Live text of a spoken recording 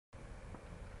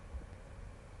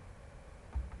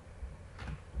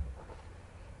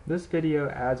This video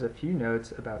adds a few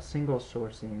notes about single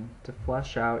sourcing to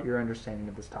flesh out your understanding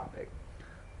of this topic.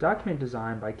 Document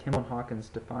design by Kimball and Hawkins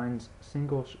defines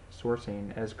single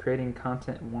sourcing as creating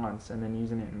content once and then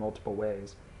using it in multiple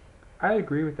ways. I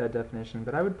agree with that definition,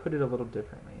 but I would put it a little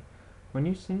differently. When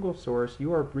you single source,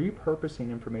 you are repurposing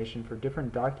information for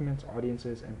different documents,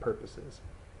 audiences, and purposes.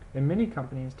 In many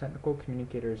companies, technical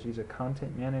communicators use a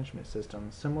content management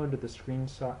system similar to the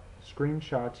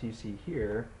screenshots you see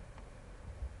here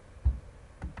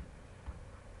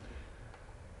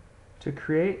to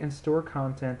create and store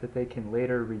content that they can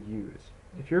later reuse.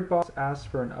 If your boss asks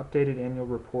for an updated annual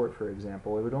report, for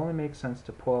example, it would only make sense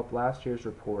to pull up last year's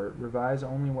report, revise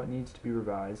only what needs to be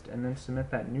revised, and then submit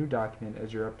that new document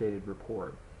as your updated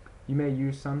report. You may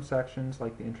use some sections,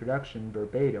 like the introduction,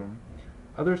 verbatim.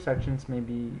 Other sections may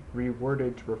be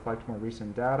reworded to reflect more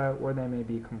recent data, or they may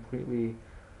be completely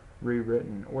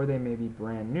rewritten, or they may be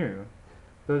brand new.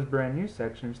 Those brand new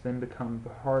sections then become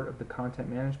part of the content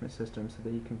management system so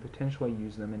that you can potentially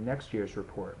use them in next year's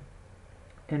report.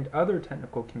 And other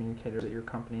technical communicators at your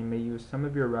company may use some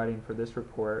of your writing for this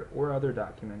report or other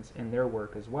documents in their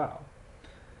work as well.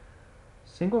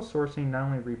 Single sourcing not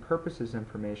only repurposes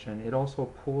information, it also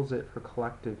pools it for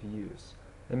collective use.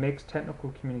 It makes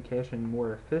technical communication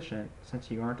more efficient since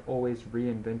you aren't always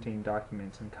reinventing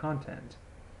documents and content.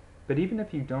 But even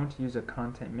if you don't use a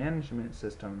content management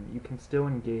system, you can still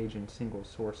engage in single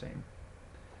sourcing.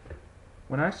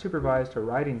 When I supervised a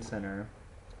writing center,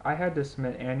 I had to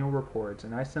submit annual reports,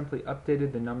 and I simply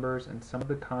updated the numbers and some of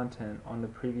the content on the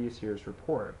previous year's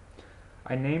report.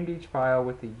 I named each file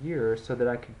with the year so that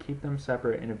I could keep them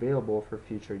separate and available for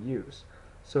future use.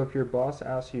 So if your boss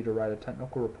asks you to write a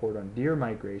technical report on deer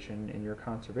migration in your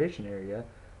conservation area,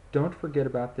 don't forget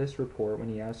about this report when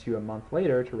he asks you a month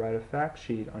later to write a fact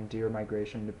sheet on deer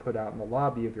migration to put out in the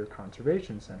lobby of your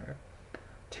conservation center.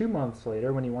 2 months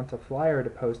later, when he wants a flyer to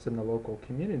post in the local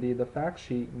community, the fact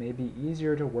sheet may be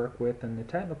easier to work with than the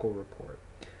technical report.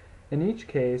 In each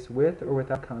case, with or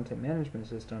without content management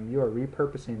system, you are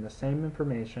repurposing the same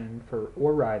information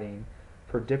or writing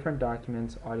for different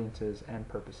documents, audiences, and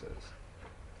purposes.